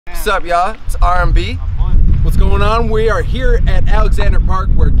What's up, y'all? It's R&B. What's going on? We are here at Alexander Park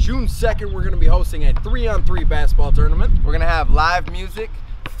where June 2nd we're going to be hosting a 3-on-3 basketball tournament. We're gonna have live music,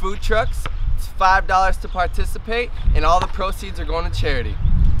 food trucks. It's $5 to participate, and all the proceeds are going to charity.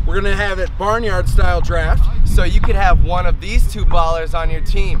 We're going to have it barnyard style draft. So you could have one of these two ballers on your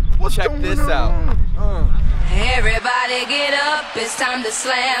team. Check this out. Everybody get up, it's time to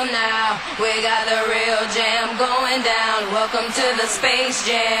slam now. We got the real jam going down. Welcome to the Space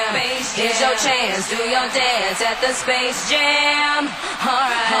Jam. Here's your chance, do your dance at the Space Jam.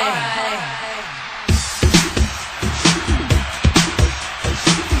 Alright.